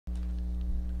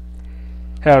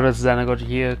Hello, this is Anagoji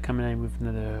here, coming in with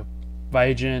another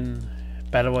Ryujin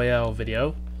Battle Royale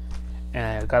video.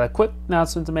 And I've got a quick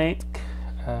announcement to make.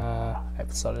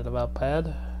 I've started a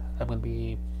pad. I'm going to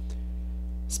be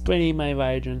splitting my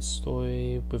Ryujin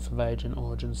story with Ryujin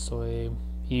origin story.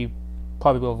 He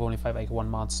probably will only fight like one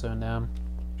monster now.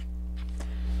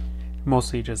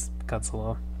 Mostly just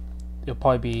Godzilla. It'll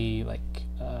probably be like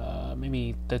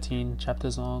maybe 13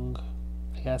 chapters long,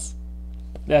 I guess.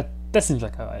 That seems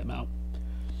like a right amount.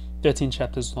 13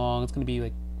 chapters long. It's gonna be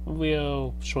like a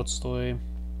real short story.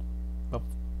 Well,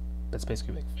 that's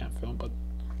basically like a fan film, but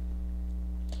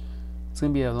it's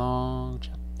gonna be a long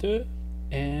chapter.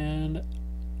 And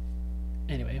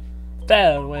anyway, with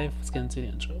that out of the way, let's get into the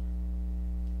intro.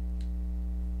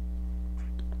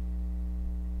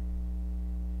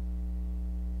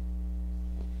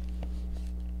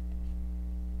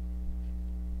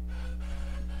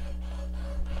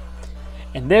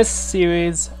 In this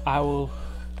series, I will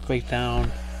break down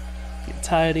the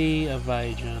entirety of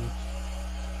Ryujin.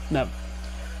 No,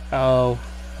 I'll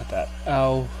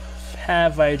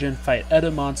have Ryujin fight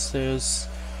other monsters,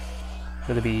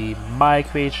 whether it be my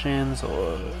creations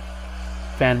or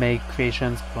fan-made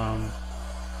creations from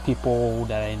people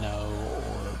that I know,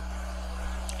 or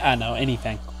I don't know,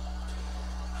 anything.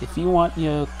 If you want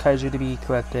your kaiju to be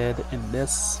collected in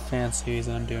this fan series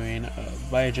that I'm doing,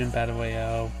 Ryujin Battle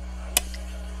Royale,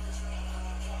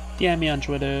 DM me on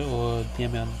Twitter or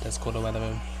DM me on Discord or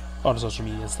whatever, all the social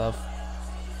media stuff.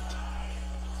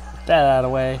 With that out of the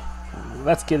way,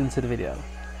 let's get into the video.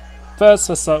 First,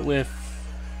 let's start with,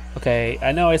 okay,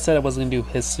 I know I said I wasn't going to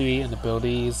do history and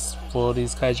abilities for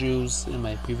these kaijus in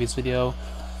my previous video,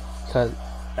 because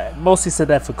I mostly said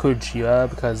that for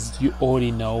Kujira because you already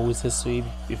know his history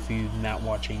if you're not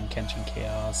watching Kenshin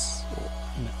Chaos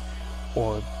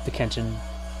or the Kenshin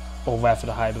or Wrath of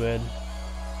the Hybrid.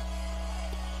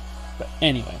 But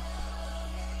anyway,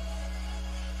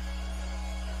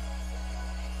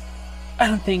 I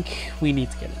don't think we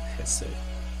need to get into history.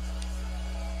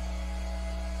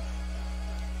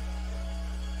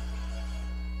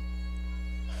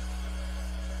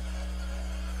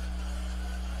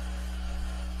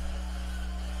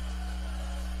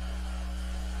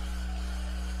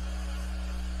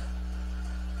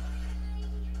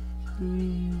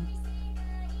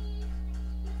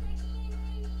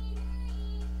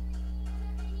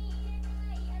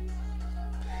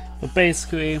 But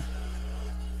basically,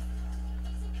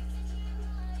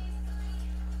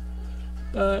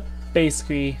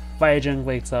 Ryujin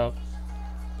wakes up.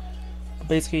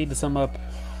 Basically, to sum up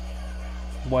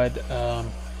what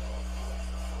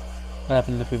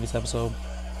happened in the previous episode,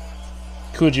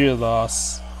 Kujira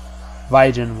lost,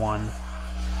 Ryujin won,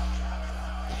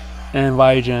 and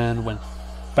Ryujin went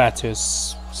back to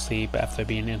his sleep after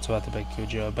being interrupted by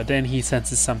Kujira. But then he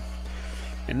senses something,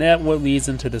 and that what leads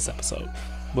into this episode.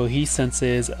 Well, he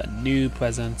senses a new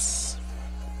presence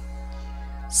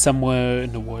somewhere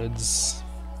in the woods,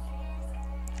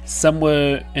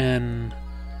 somewhere in,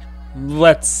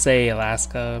 let's say,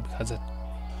 Alaska, because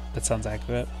that sounds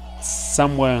accurate.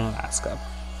 Somewhere in Alaska,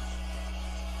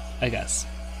 I guess.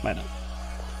 Why not?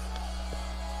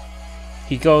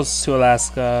 He goes to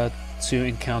Alaska to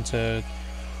encounter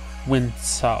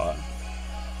Wintira.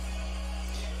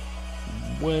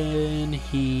 When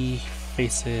he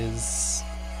faces...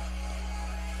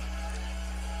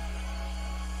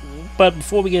 But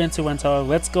before we get into Wintira,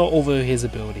 let's go over his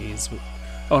abilities.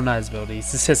 Oh, not his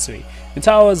abilities, his history.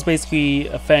 Wintira is basically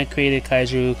a fan-created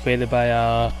kaiju created by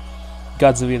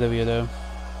Godzilla Ryujin.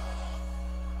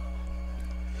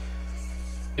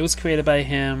 It was created by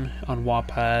him on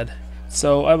Wattpad.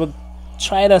 So I will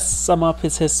try to sum up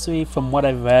his history from what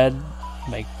I read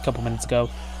like a couple minutes ago.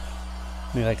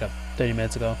 Maybe like 30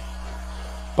 minutes ago.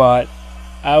 But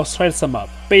I'll try to sum up.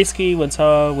 Basically,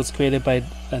 Wintira was created by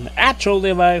an actual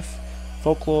real-life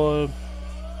folklore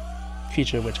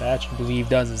creature, which I actually believe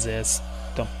does exist.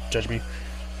 Don't judge me.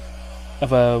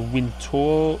 Of a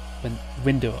Wintira,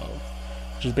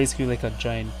 which is basically like a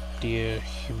giant deer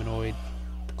humanoid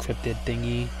cryptid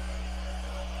thingy.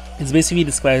 It's basically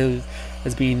described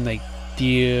as being like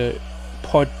deer,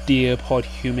 part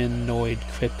humanoid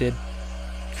cryptid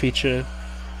creature.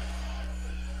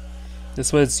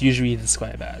 That's what it's usually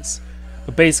described as.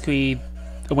 But basically,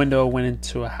 a window went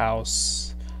into a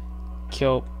house,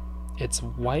 killed its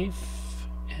wife,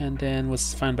 and then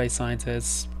was found by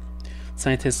scientists.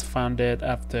 Scientists found it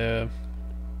after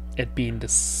it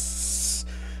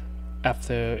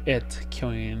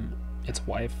killing its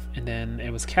wife, and then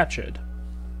it was captured.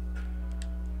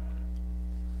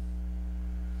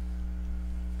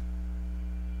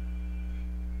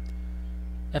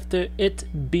 After it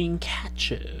being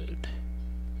captured,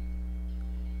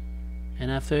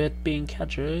 And after it being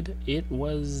captured, it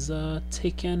was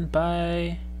taken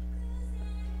by...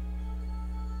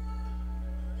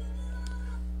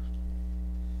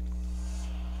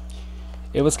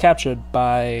 It was captured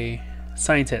by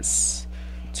scientists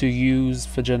to use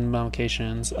for genetic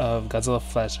modifications of Godzilla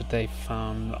flesh that they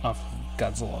found off of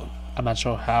Godzilla. I'm not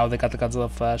sure how they got the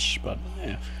Godzilla flesh, but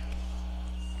yeah.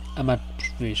 I'm not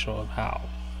really sure how.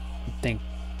 I think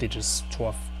they just tore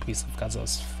off a piece of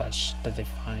Godzilla's flesh that they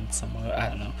find somewhere, I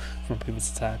don't know, from a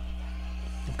previous attack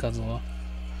of Godzilla.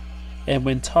 And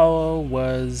Wintira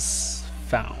was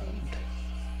found.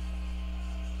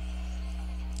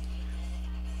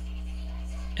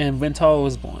 And Wintira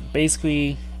was born.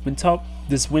 Basically,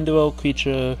 this Wintira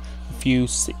creature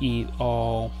refused to eat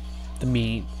all the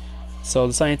meat. So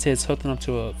the scientists hooked him up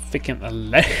to a freaking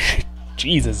electric...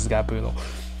 Jesus, this got brutal.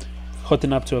 Hooked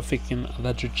him up to a freaking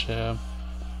electric chair.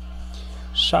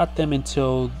 Shot them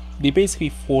until they basically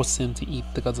forced him to eat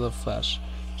the Godzilla flesh.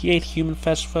 He ate human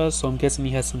flesh first, so I'm guessing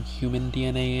he has some human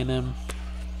DNA in him.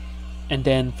 And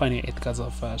then finally ate the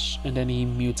Godzilla flesh. And then he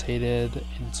mutated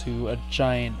into a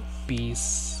giant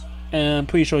beast. And I'm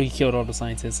pretty sure he killed all the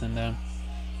scientists in there.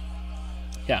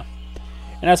 Yeah.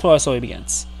 And that's where our story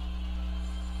begins.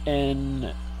 And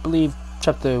I believe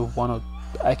chapter 1 or...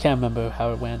 I can't remember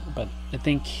how it went, but I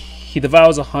think he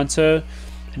devours a hunter,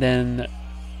 and then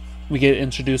we get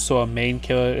introduced to our main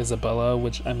character, Isabella,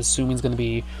 which I'm assuming is going to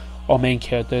be our main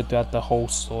character throughout the whole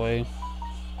story.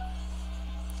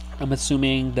 I'm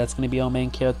assuming that's going to be our main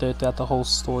character throughout the whole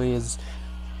story is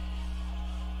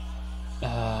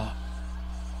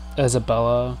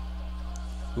Isabella,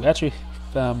 who actually,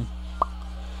 who I'm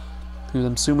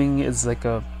assuming is like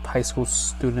a high school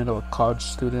student or a college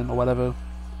student or whatever.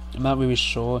 I'm not really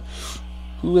sure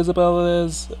who Isabella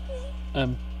is.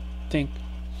 I'm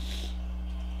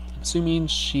assuming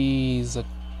she's a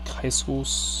high school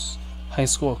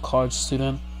or college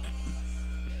student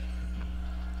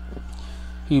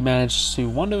who managed to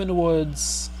wander in the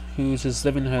woods, who's just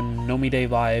living her normal day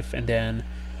life, and then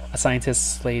a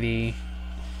scientist lady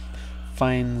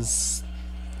finds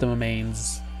the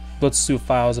remains, looks through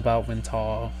files about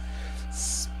Wintira,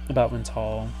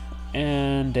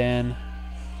 and then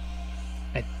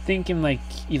I think in like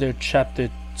either chapter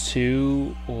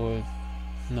 2 or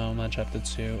no, not chapter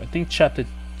 2. I think chapter.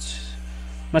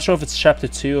 I'm not sure if it's chapter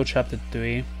 2 or chapter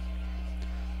 3. I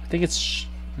think it's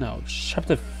no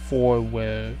chapter 4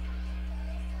 where.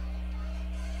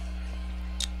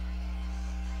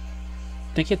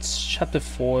 I think it's chapter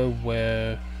 4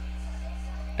 where.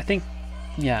 I think,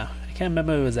 yeah, I can't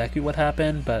remember exactly what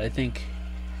happened, but I think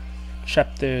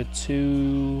chapter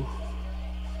 2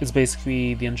 is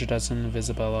basically the introduction of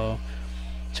Isabella.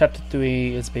 Chapter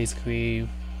 3 is basically...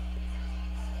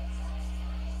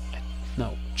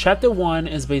 No. Chapter 1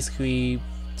 is basically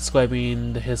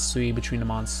describing the history between the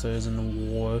monsters and the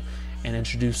war and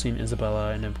introducing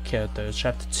Isabella and the characters.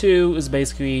 Chapter 2 is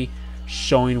basically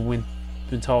showing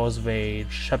Wintira's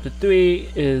rage. Chapter 3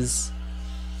 is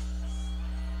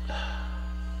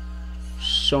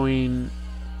showing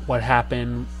what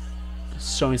happened,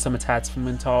 showing some attacks from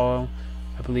Wintira.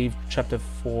 I believe chapter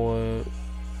 4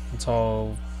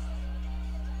 until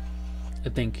I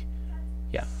think,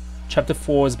 yeah, chapter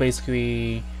 4 is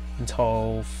basically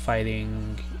until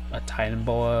fighting a titan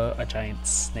boa, a giant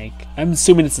snake. I'm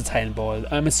assuming it's a titan boa.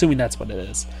 I'm assuming that's what it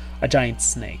is, a giant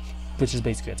snake, which is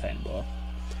basically a titan boa.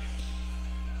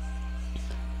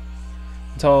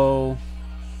 Until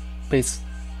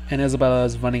and Isabella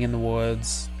is running in the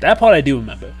woods. That part I do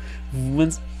remember.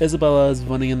 When Isabella is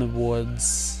running in the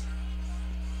woods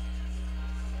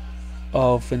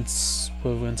of where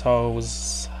Wintira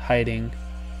was hiding.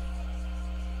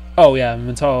 Oh yeah,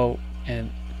 Wintira.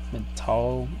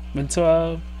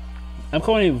 I'm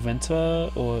calling it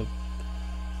Wintira or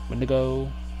Wendigo.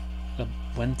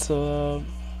 Wintira.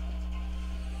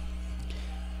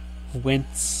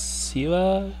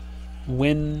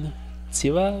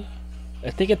 Wintira. I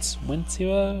think it's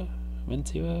Wintira.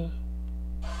 Wintira.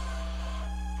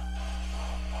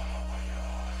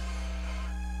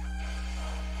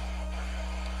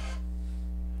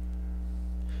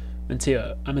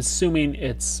 I'm assuming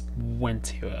it's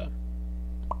Wintira.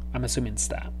 I'm assuming it's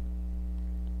that.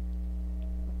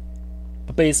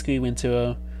 But basically,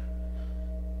 Wintira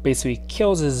basically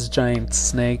kills his giant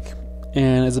snake,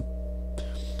 and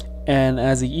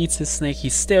as he eats his snake, he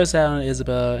stares out at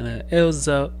Isabella,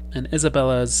 and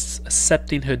Isabella is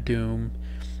accepting her doom,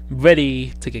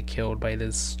 ready to get killed by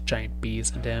this giant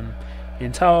beast. And then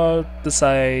Wintira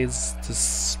decides to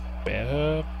spare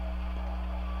her.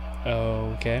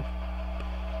 Okay.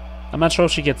 I'm not sure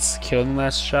if she gets killed in the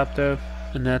last chapter.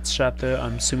 In that chapter,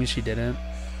 I'm assuming she didn't.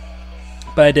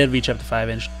 But I did reach chapter 5,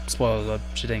 and spoiler alert,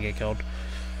 she didn't get killed.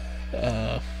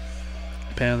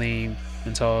 Apparently,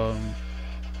 until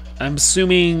I'm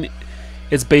assuming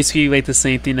it's basically like the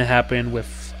same thing that happened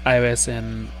with Iris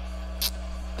and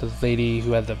the lady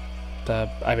who had the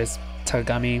Iris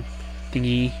Tagami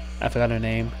thingy. I forgot her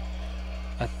name.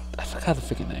 I forgot the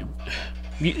freaking name.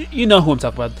 You know who I'm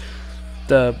talking about.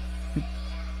 The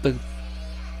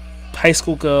high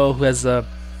school girl who has the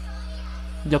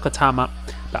Yokotama,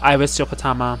 the Iris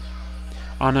Yokotama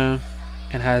on her,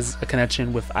 and has a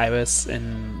connection with Iris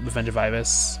in Revenge of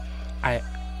Iris. I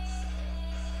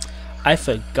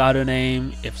forgot her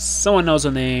name. If someone knows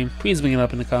her name, please bring it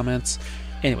up in the comments.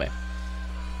 Anyway,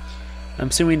 I'm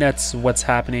assuming that's what's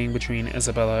happening between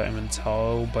Isabella and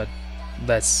Wintira, but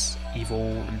less evil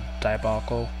and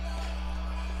diabolical.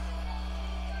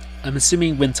 I'm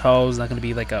assuming Wintira is not going to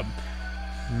be like a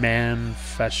man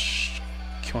flesh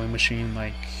killing machine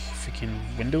like freaking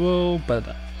Wintira, but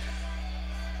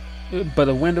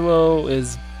a Wintira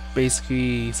is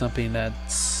basically something that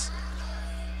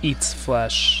eats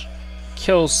flesh,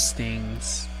 kills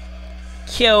things,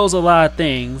 kills a lot of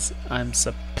things. I'm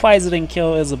surprised it didn't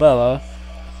kill Isabella,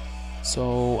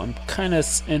 so I'm kind of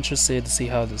interested to see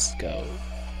how this goes.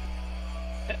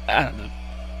 I don't know.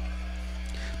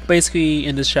 Basically,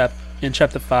 in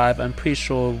chapter 5, I'm pretty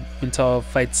sure Wintira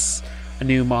fights a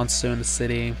new monster in the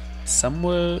city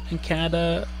somewhere in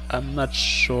Canada. I'm not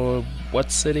sure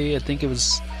what city. I think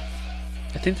this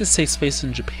takes place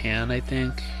in Japan. I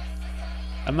think.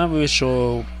 I'm not really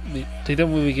sure. They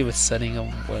don't really give a setting of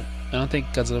what. I don't think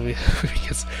Godzilla really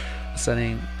gives a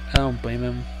setting. I don't blame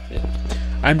him.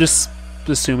 I'm just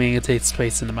assuming it takes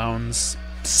place in the mountains,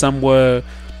 somewhere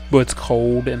where it's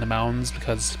cold in the mountains,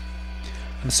 because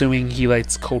I'm assuming he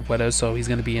likes cold weather, so he's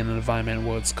gonna be in an environment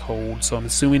where it's cold. So I'm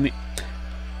assuming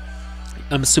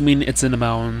it's in the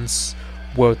mountains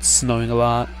where it's snowing a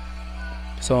lot.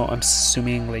 So I'm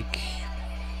assuming, like,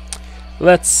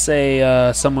 let's say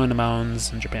somewhere in the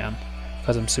mountains in Japan,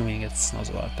 because I'm assuming it snows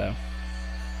a lot there.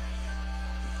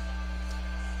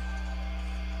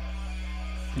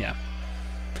 Yeah.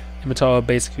 Wintira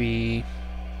basically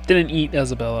didn't eat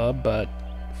Isabella, but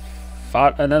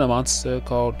fought another monster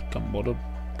called Komodo-dan.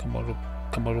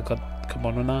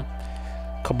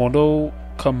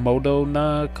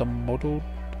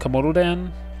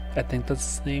 I think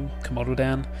that's his name,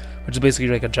 Komodo-dan, which is basically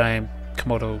like a giant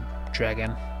Komodo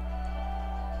dragon.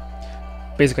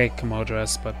 Basically like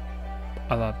Komodo, but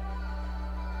a lot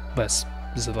less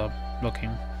Zilla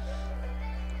looking.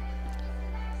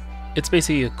 It's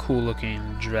basically a cool looking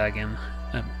dragon,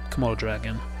 Komodo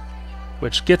dragon,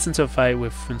 which gets into a fight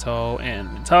with Wintira, and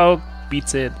Wintira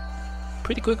beats it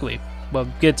pretty quickly. Well,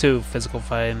 get to a physical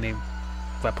fight, and they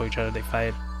grapple each other, they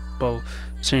fight, both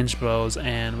change blows,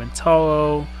 and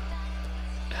Wintira,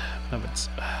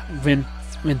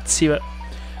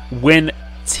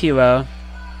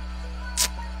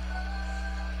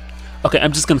 okay,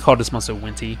 I'm just gonna call this monster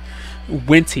Winty,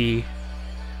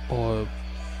 or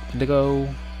Wendigo,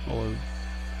 or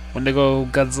Wendigo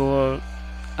Godzilla.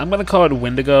 I'm gonna call it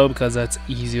Wendigo because that's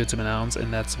easier to pronounce,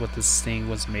 and that's what this thing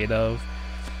was made of,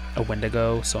 a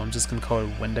Wendigo. So I'm just gonna call it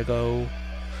Wendigo.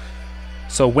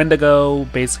 So Wendigo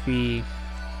basically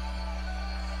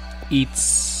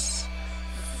destroys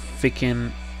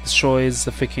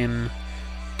the freaking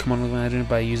Komodo dragon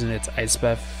by using its ice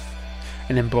breath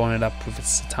and then blowing it up with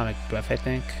its atomic breath, I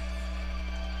think.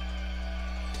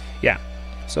 Yeah.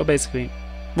 So basically,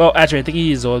 well, actually, I think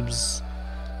he absorbs.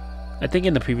 I think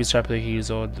in the previous chapter he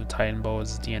absorbed the Titan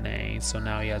Bow's DNA, so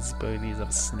now he has the abilities of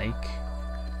a snake.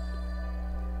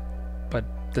 But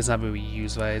that's not really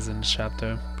utilized in this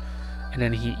chapter. And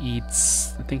then he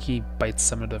eats. I think he bites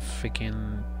some of the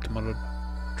freaking Komodo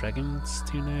dragon's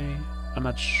DNA. I'm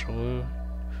not sure.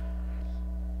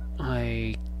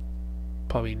 I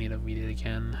probably need to read it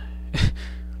again.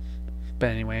 But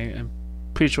anyway, I'm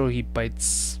pretty sure he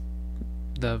bites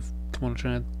the Komodo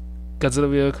dragon. Godzilla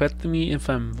will correct me if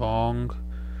I'm wrong.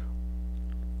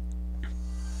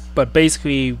 But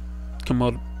basically,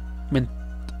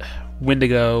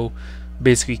 Wendigo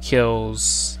basically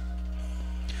kills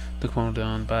the Komodo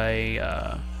dragon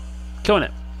by killing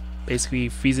it. Basically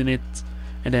freezing it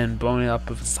and then blowing it up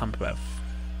with its atomic breath.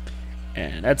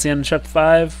 And that's the end of chapter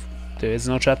 5. There is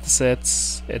no chapter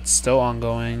 6. It's still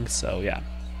ongoing, so yeah.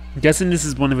 I'm guessing this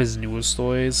is one of his newer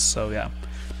stories, so yeah.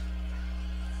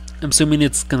 I'm assuming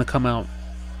it's gonna come out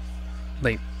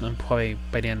late, probably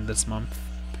by the end of this month.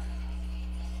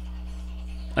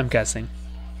 I'm guessing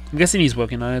he's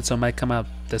working on it, so it might come out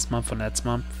this month or next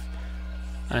month.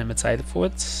 I'm excited for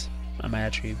it. I might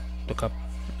actually look up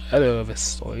other of his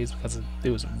stories because it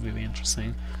was really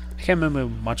interesting. I can't remember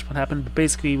much what happened, but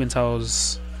basically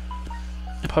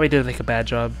I probably did like a bad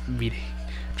job reading,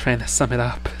 trying to sum it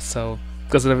up. So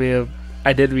because of the video,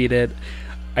 I did read it.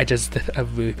 I just did a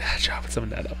really bad job of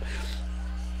summing that up.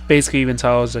 Basically,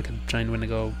 Wintira is like a giant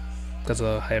Wendigo because of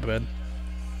a hybrid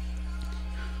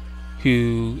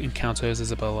who encounters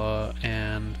Isabella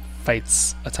and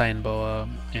fights a Titan Boa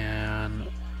and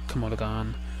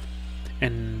Komodogon.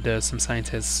 And there's some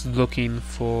scientists looking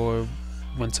for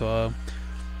Wintira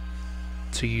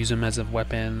to use him as a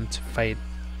weapon to fight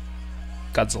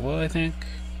Godzilla, I think.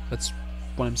 That's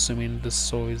what I'm assuming this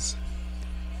story's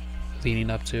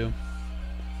leading up to.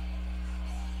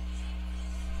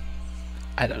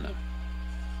 I don't know.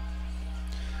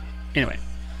 Anyway,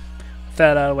 with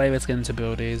that out of the way, let's get into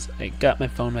abilities. I got my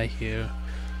phone right here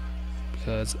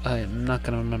because I am not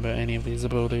going to remember any of these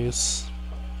abilities.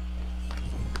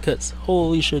 Because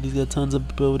holy shit, he's got tons of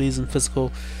abilities in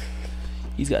physical.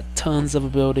 He's got tons of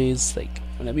abilities. Like,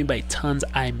 when I mean by tons,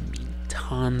 I mean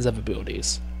tons of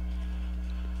abilities.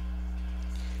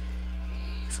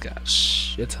 He's got a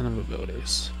shit ton of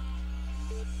abilities.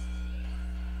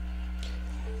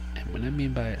 And when I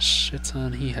mean by a shit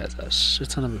ton, he has a shit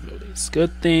ton of abilities.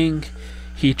 Good thing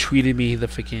he treated me the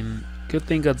freaking. Good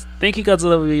thing thank you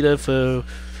Godzilla Reader for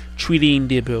treating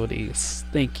the abilities.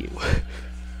 Thank you.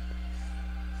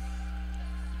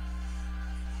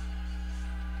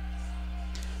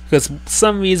 Because for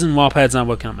some reason Wallpad's not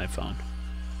working on my phone.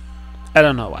 I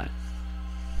don't know why.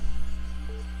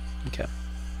 Okay.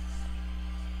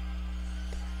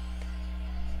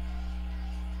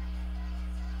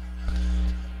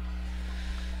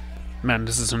 Man,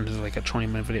 this is only like a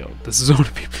 20-minute video. This is only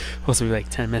supposed to be like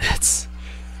 10 minutes.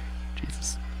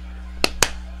 Jesus.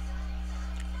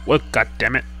 What? God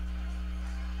damn it.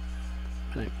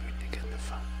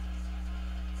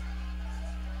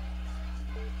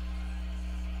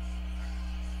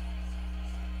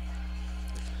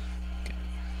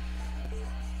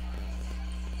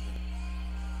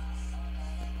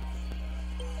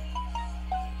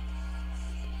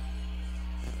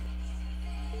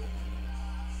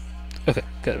 Okay,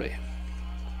 got it right here.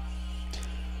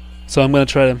 So I'm gonna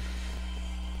try to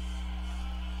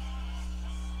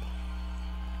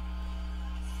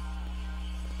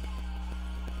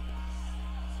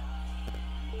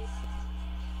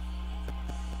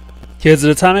here's an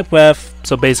atomic breath,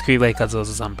 so basically like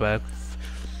Godzilla's atomic breath.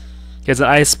 Here's an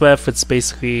ice breath, it's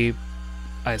basically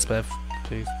ice breath,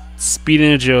 please. Speed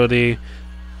and agility.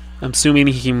 I'm assuming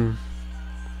he can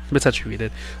let's actually read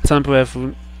it. Atomic breath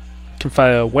can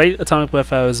fire a white atomic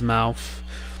breath out of his mouth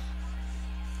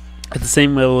at the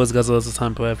same level as Godzilla's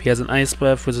atomic breath. He has an ice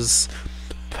breath, which is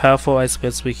powerful ice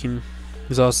breath, so he can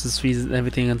exhaust his freeze and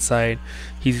everything inside.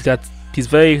 He's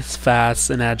very fast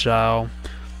and agile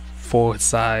for his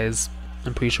size.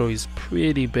 I'm pretty sure he's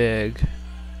pretty big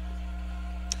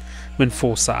when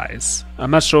full size. I'm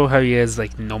not sure how he is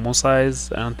like normal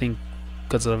size. I don't think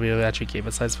Godzilla really actually gave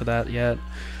a size for that yet.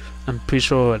 I'm pretty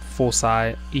sure at full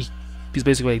size he's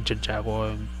basically like Jaguar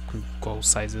and can go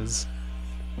sizes.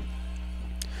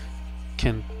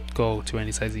 Can go to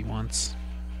any size he wants.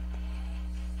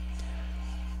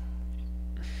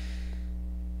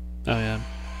 Oh yeah.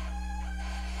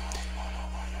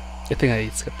 I think I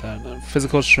skipped that.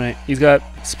 Physical strength. He's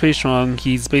pretty strong.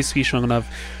 He's basically strong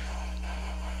enough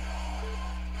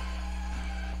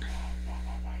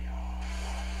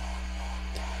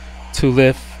to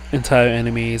lift entire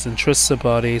enemies and twist their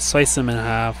body, slice them in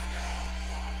half.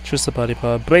 Twist the body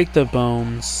part, break their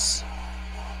bones,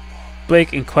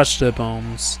 break and crush their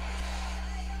bones.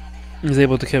 He's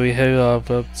able to carry heavy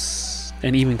objects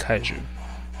and even kaiju.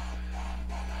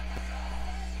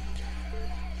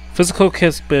 Physical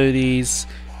capabilities: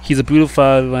 he's a brutal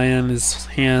fighter, lying on his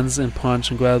hands and punch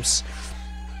and grabs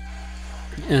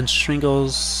and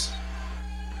strangles.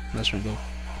 Not strangle.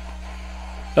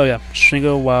 Oh yeah,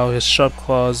 strangle while his sharp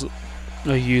claws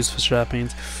are used for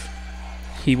trappings.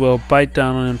 He will bite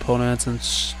down on opponents and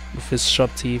with his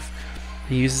sharp teeth.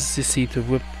 He uses his teeth to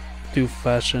whip through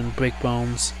flesh and break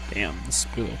bones. Damn, this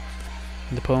is brutal.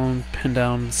 The opponent pin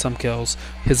down some kills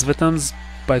his victims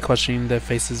by crushing their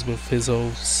faces with his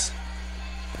oaths.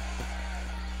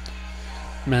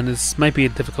 Man, this might be a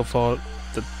difficult fight.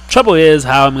 The trouble is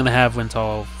how I'm gonna have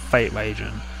Wintira fight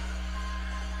Ryujin.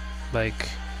 Like,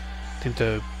 I think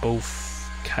they're both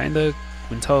kinda.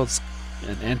 Wintira's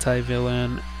an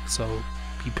anti-villain, so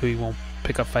he probably won't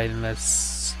pick up fight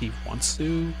unless he wants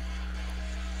to.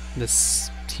 Unless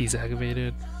he's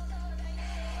aggravated.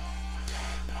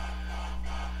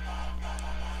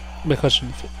 My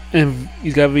question, and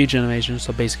he's got regeneration,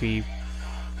 so basically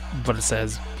what it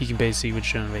says. He can basically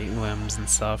regenerate limbs and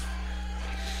stuff.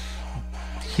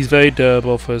 He's very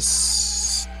durable for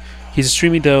his... He's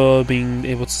extremely durable, being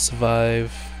able to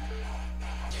survive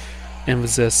and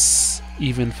resist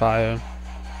even fire.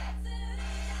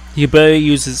 He can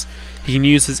use his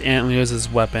antlers as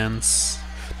weapons.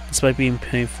 Despite being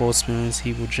painful smooth,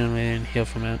 he will generate and heal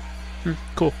from it.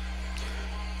 Cool.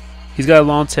 He's got a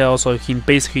long tail, so he can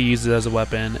basically use it as a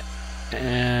weapon.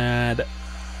 And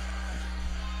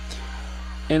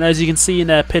as you can see in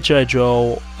that picture I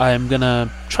drew, I'm gonna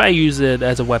try to use it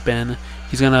as a weapon.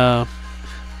 He's gonna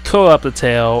curl up the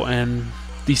tail, and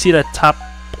do you see that top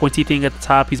pointy thing at the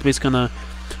top? He's basically gonna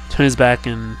turn his back,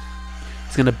 and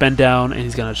he's gonna bend down, and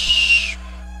he's gonna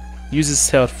use his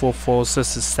tail at full force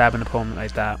just to stab an opponent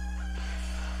like that.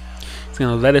 He's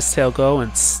gonna let his tail go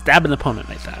and stab an opponent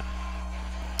like that.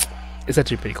 It's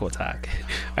actually a pretty cool attack.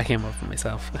 I came up with it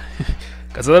myself.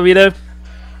 Godzilla reader,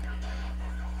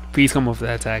 please come up with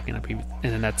that attack in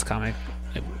the next comic.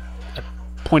 A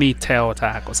pointy tail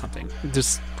attack or something.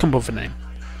 Just come up with a name.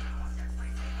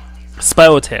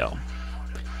 Spiral tail.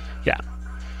 Yeah.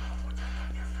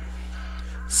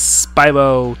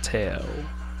 Spiral tail.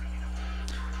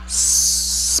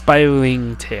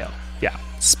 Spiraling tail. Yeah.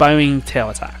 Spiraling tail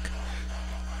attack.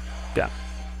 Yeah.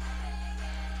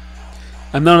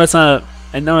 I know it's not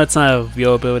a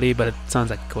real ability, but it sounds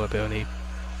like a cool ability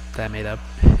that I made up.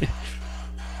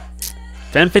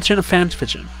 Fanfiction or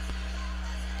fanfiction?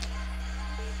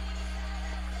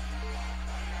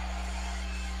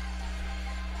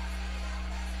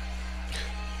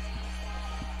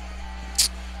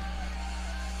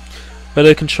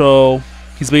 Weather control.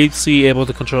 He's basically able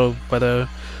to control weather.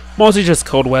 Mostly just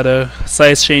cold weather.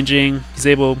 Size changing. He's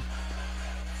able...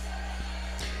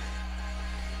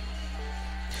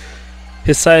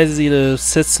 His size is either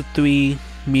 6 to 3,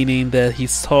 meaning that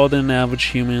he's taller than an average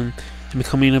human, and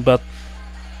becoming about...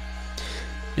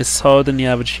 is taller than the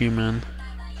average human,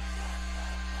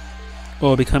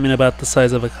 or becoming about the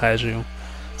size of a kaiju.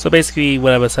 So basically,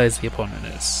 whatever size the opponent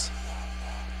is.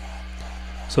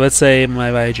 So let's say my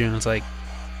Ryujin is like,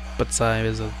 what size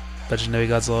is a legendary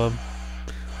Godzilla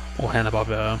or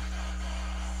Hanna-Barbera.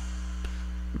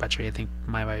 Actually, I think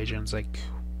my Ryujin is like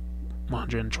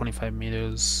 125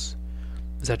 meters.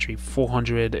 It's actually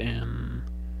 400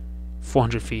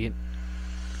 feet.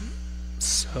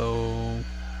 So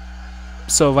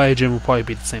Ryujin will probably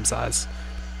be the same size.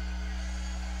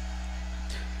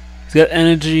 He's got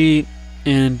energy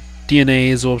and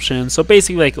DNA absorption. So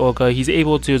basically, like Orca, he's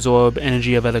able to absorb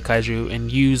energy of other kaiju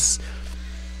and use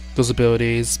those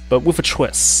abilities, but with a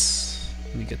twist.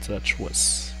 Let me get to that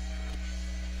twist.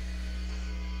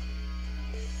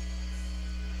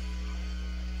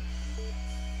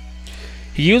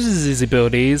 He uses his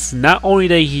abilities. Not only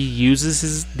that he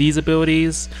uses these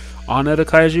abilities on other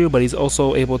kaiju, but he's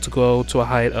also able to grow to a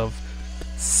height of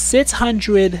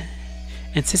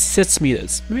 666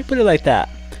 meters. Let me put it like that.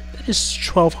 That is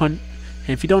 1,200. And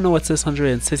if you don't know what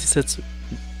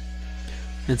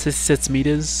 666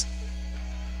 meters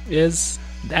is,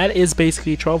 that is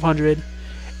basically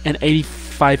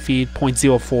 1,285 feet,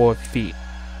 0.04 feet.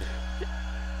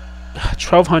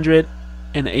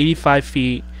 1,285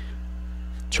 feet,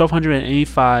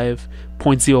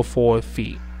 1,285.04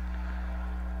 feet.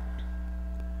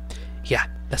 Yeah,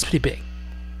 that's pretty big.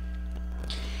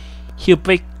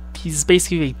 He's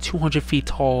basically like 200 feet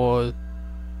tall,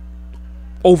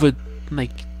 over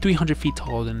like 300 feet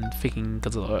taller than freaking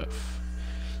Godzilla Earth.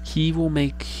 He will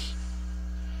make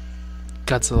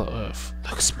Godzilla Earth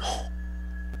look small.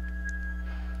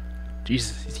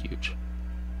 Jesus, he's huge.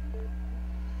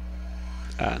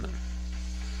 I don't know.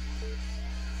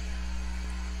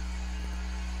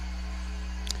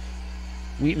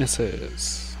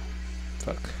 Weaknesses.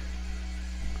 Fuck.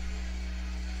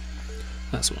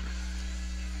 That's one.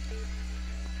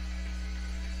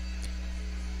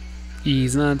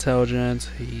 He's not intelligent.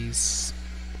 His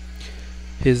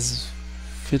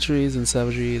victories and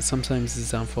savagery is sometimes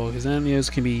his downfall. His enemies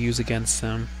can be used against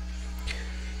him.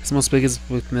 His most biggest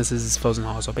weakness is his frozen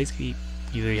heart. So basically,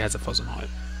 he really has a frozen heart.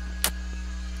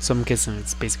 Some cases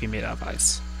it's basically made out of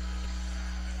ice.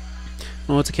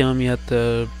 In order to kill him, you have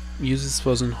to use his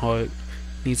frozen heart.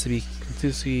 Needs to be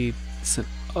continuously sent.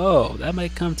 Oh, that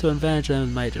might come to advantage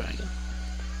of my dragon.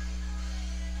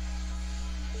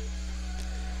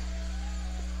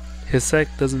 His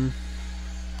sect doesn't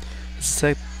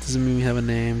mean we have a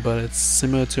name, but it's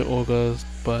similar to Orga,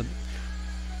 but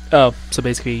oh, so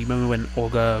basically, remember when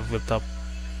Orga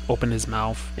opened his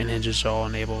mouth and hinged his jaw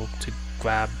and able to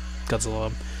grab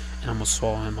Godzilla and almost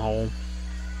swallow him whole?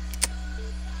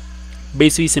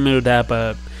 Basically similar to that,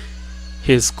 but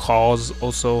His claws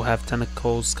also have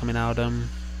tentacles coming out of them,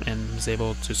 and is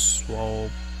able to swallow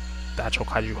the actual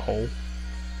kaiju whole.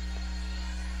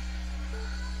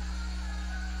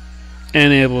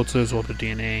 And able to absorb the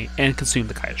DNA and consume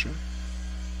the kaiju.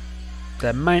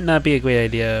 That might not be a great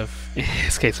idea in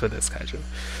this case for this kaiju.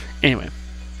 Anyway,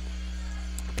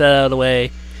 that out of the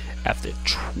way, after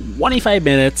 25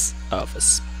 minutes of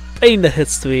explaining the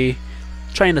history,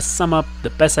 trying to sum up the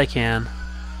best I can,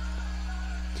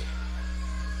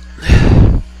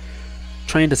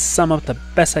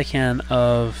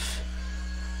 of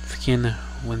freaking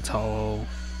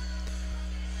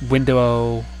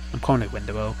I'm calling it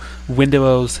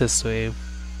Winduo's history.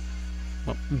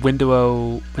 Well,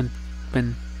 Wintira,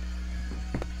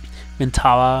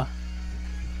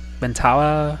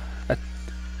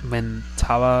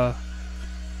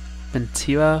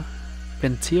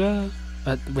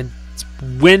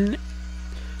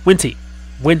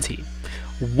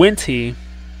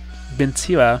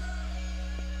 Wintira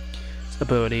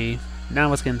ability. Now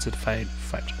let's get into the fight.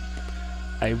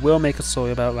 I will make a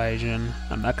story about Ryujin.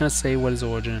 I'm not gonna say what his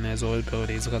origin is or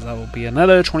abilities because that will be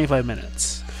another 25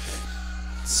 minutes.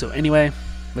 So anyway,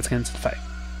 let's get into the fight.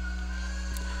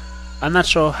 I'm not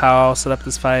sure how I'll set up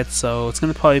this fight, so it's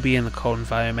gonna probably be in a cold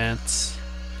environment.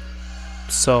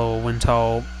 So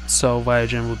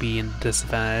Ryujin will be in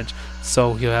disadvantage.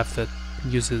 So he'll have to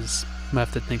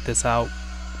think this out.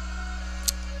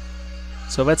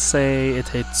 So let's say it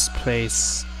takes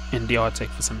place in the Arctic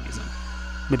for some reason.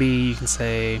 Maybe you can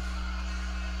say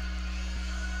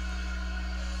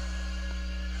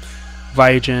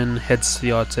Ryujin heads to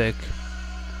the Arctic.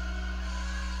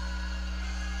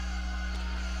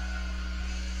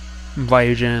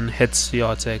 Ryujin heads to the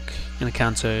Arctic and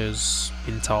encounters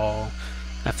Wintira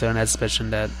after an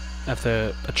expedition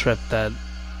after a trip that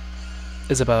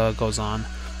Isabella goes on.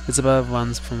 Isabella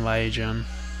runs from Ryujin.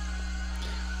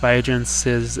 Ryujin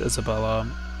sees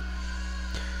Isabella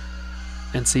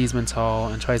and sees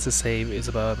Wintira and tries to save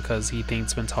Isabella because he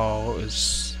thinks Wintira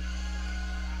is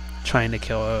trying to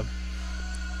kill her.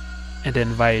 And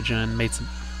then Wintira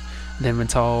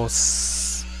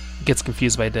gets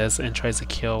confused by this and tries to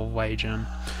kill Ryujin.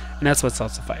 And that's what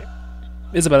starts the fight.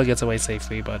 Isabella gets away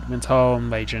safely, but Wintira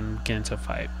and Ryujin get into a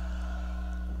fight.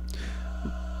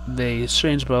 They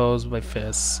exchange blows by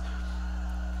fists.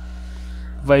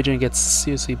 Ryujin gets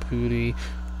seriously brutally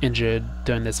injured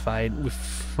during this fight, with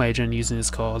Ryujin using his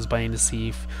claws, biting the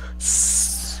thief,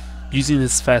 using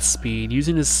his fast speed,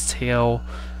 using his tail,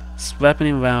 wrapping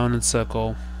him around in a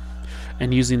circle,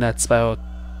 and using that spiral,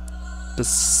 the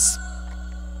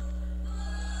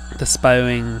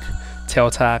spiraling tail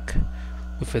attack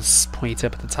with his pointy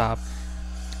tip at the top,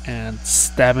 and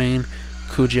stabbing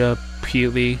Kuja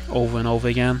repeatedly over and over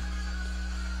again,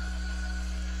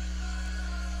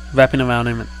 wrapping around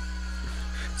him and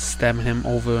stabbing him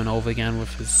over and over again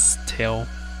with his tail.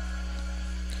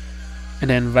 And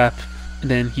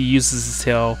then he uses his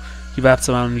tail, he wraps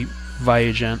around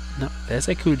Ryujin. No, there's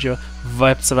a Kuja.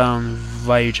 Wraps around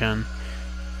Ryujin.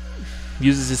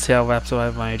 Uses his tail, wraps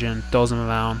around Ryujin, throws him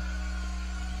around.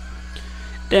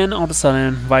 Then all of a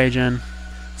sudden, Ryujin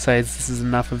decides this is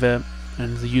enough of it,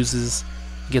 and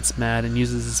gets mad and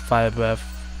uses his fire breath.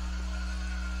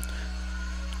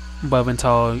 But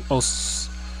Wintira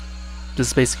also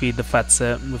just basically deflects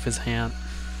it with his hand.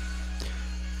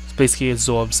 It basically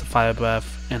absorbs the fire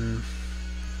breath and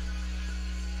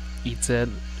eats it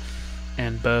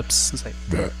and burps. It's like,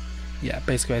 bleh. Yeah,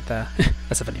 basically right there.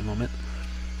 That's a funny moment.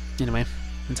 Anyway,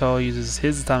 Wintira uses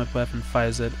his atomic breath and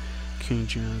fires it, killing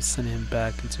June, sending him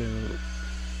back into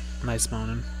an ice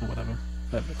mountain or whatever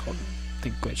they're called. I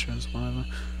think glaciers or whatever.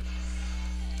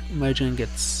 Ryujin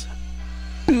gets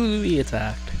brutally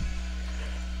attacked.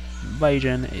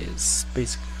 Ryujin is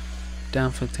basically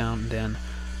down for the count, and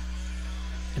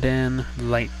then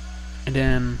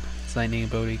his lightning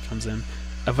ability comes in.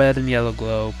 A red and yellow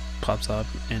glow pops up,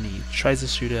 and he tries to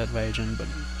shoot it at Ryujin, but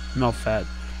no fat.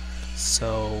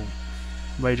 So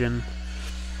Ryujin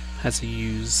has to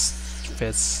use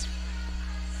fists.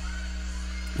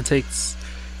 Since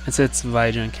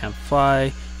Ryujin can't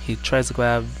fly, he tries to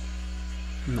grab.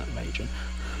 Not Ryujin.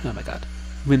 Oh my god.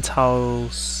 Wintira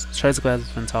tries to grab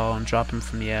Wintira and drop him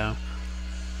from the air,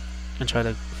 and try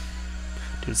to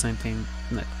do the same thing.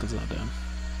 That does not do.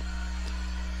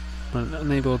 But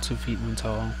unable to defeat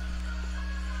Wintira.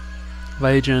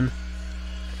 Ryujin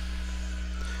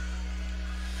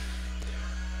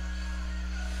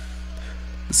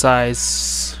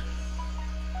decides,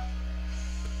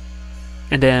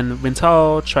 and then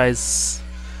Wintira tries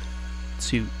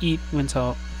to eat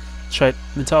Wintira tries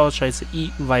to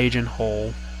eat Ryujin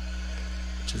whole,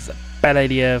 which is a bad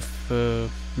idea for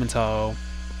Wintira,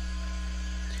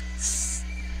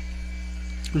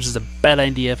 which is a bad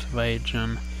idea for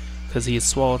Ryujin because he is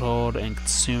swallowed whole and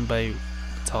consumed by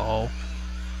Wintira.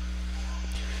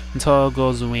 Wintira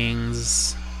grows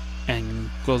wings and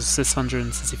goes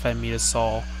 665 meters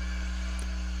tall,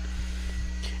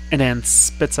 and then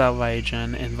spits out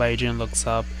Ryujin, and Ryujin looks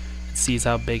up and sees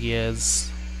how big he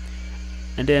is,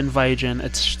 and then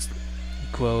Ryujin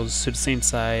grows to the same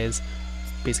size,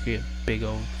 basically a big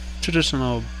old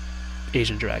traditional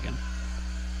Asian dragon.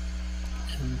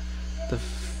 And the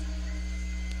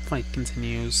fight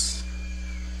continues,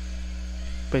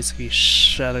 basically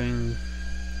shattering,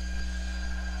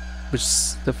 which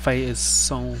the fight is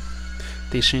so,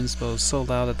 the exchange was so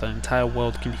loud that the entire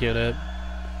world can hear it.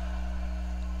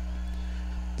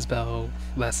 This battle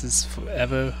lasts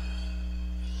forever.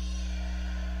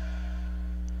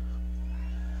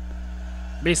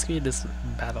 Basically, this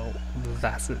battle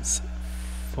lasts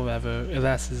forever. It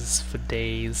lasts for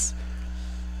days.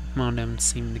 None of them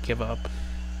seem to give up.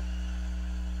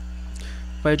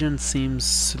 Ryujin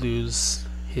seems to lose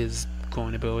his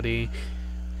glowing ability.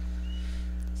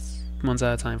 Runs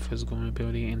out of time for his glowing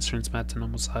ability and turns back to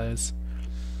normal size.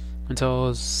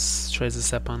 Until tries to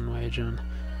step on Ryujin,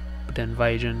 but then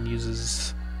Ryujin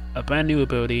uses a brand new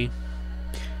ability.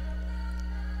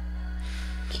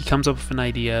 He comes up with an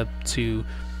idea to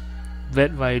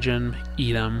let Ryujin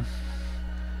eat him,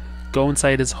 go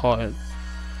inside his heart,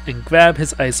 and grab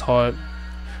his ice heart,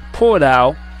 pull it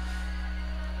out,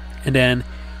 and then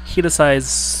he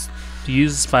decides to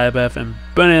use his fire breath and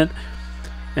burn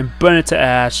it to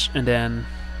ash, and then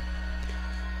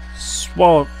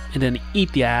swallow and then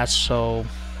eat the ash so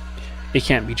it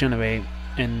can't regenerate,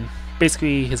 and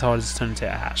basically his heart is turned into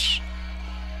ash.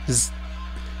 It's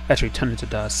actually turned into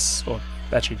dust, or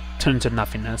actually turned into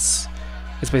nothingness.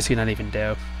 It's basically not even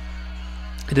there.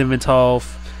 And then Wintira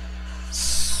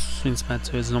swings back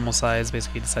to his normal size,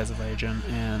 basically the size of Ryujin,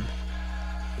 and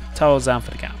Wintira's down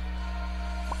for the count.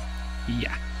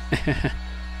 Yeah.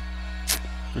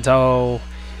 Wintira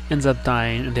ends up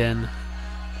dying, and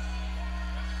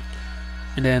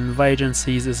then Ryujin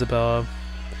sees Isabella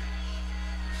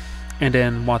and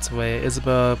then walks away.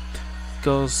 Isabella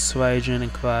goes to Ryujin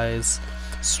and cries,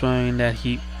 swearing that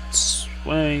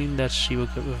she will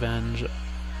get revenge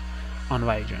on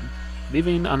Ryujin,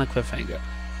 leaving on a cliffhanger.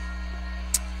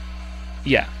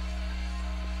 Yeah.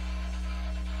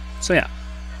 So yeah.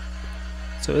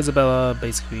 So Isabella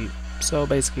basically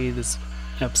this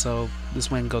episode, this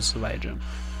one goes to Ryujin.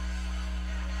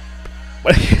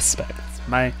 What do you expect?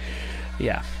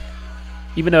 Yeah.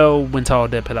 Even though Wintira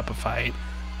did put up a fight,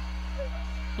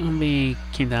 it only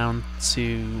came down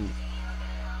to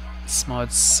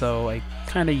smarts, so I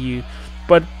kinda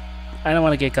but I don't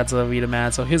want to get Godzilla reader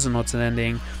mad, so here's an alternate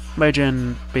ending.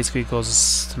 Ryujin basically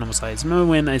goes to normal size. Remember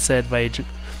when I said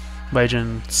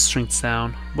Ryujin shrinks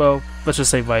down? Well, let's just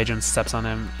say Ryujin steps on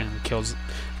him and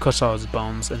crushes all his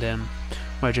bones, and then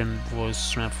Ryujin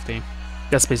roars triumphantly.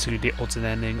 That's basically the alternate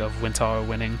ending of Wintira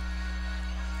winning.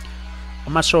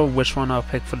 I'm not sure which one I'll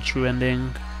pick for the true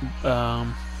ending.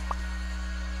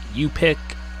 You pick,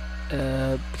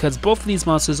 because both of these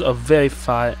monsters are very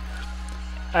fight.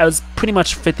 I was pretty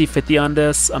much 50-50 on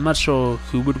this. I'm not sure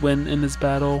who would win in this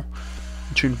battle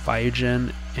between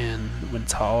Ryujin and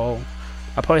Wintira.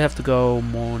 I'll probably have to go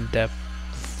more in depth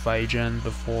with Ryujin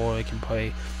before I can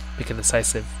probably pick a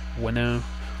decisive winner.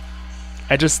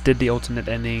 I just did the alternate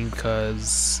ending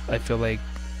because I feel like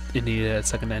it needed a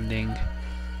second ending.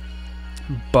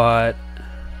 But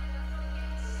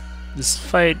this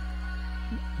fight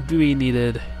really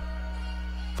needed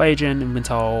Ryujin and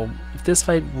Wintira. If this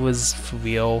fight was for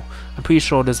real, I'm pretty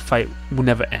sure this fight will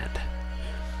never end.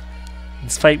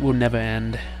 This fight will never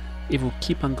end. It will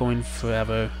keep on going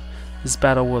forever. This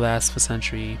battle will last for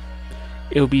centuries.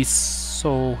 It will be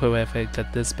so horrific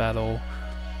that this battle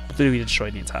will literally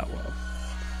destroy the entire world.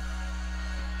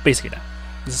 Basically that.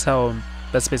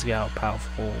 That's basically how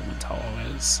powerful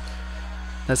Wintira is.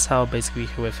 That's how basically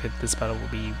horrific this battle will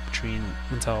be between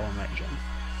Wintira and Ryujin.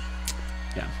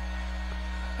 Yeah.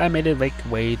 I made it like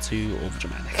way too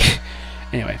overdramatic.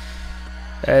 Anyway,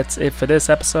 that's it for this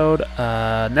episode.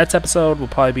 Next episode will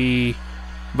probably be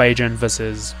Ryujin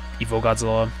versus Evil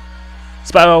Godzilla.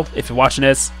 Spyro, if you're watching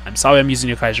this, I'm sorry I'm using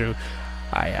your kaiju.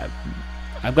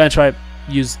 I'm gonna try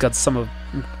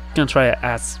to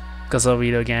ask Godzilla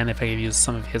Reader again if I can use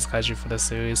some of his kaiju for this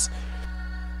series,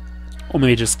 or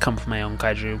maybe just come with my own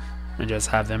kaiju and just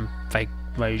have them fight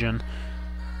Ryujin.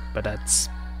 But that's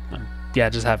yeah,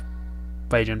 just have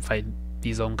Ryujin fight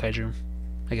these own kaiju,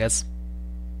 I guess.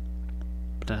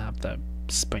 But then have the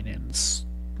Spring in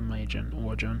Ryujin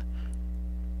origin.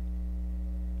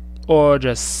 or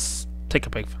just take a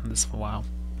break from this for a while,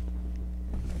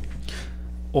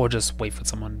 or just wait for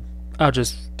someone. I'll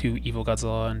just do Evil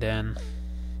Godzilla and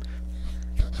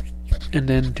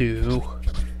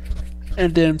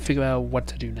then figure out what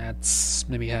to do next.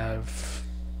 Maybe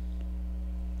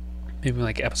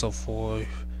like episode 4,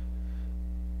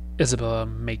 Isabella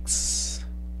manages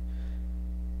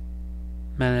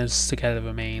to gather the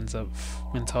remains of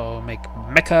Wintira, make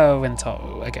Mecha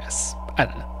Wintira, I guess. I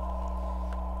don't know.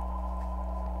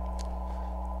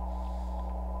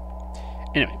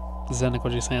 Anyway, this is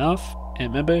Anakoji signing off, and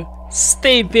remember,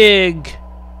 stay big,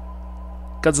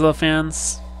 Godzilla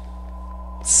fans.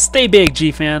 Stay big,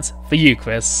 G fans. For you,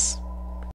 Chris.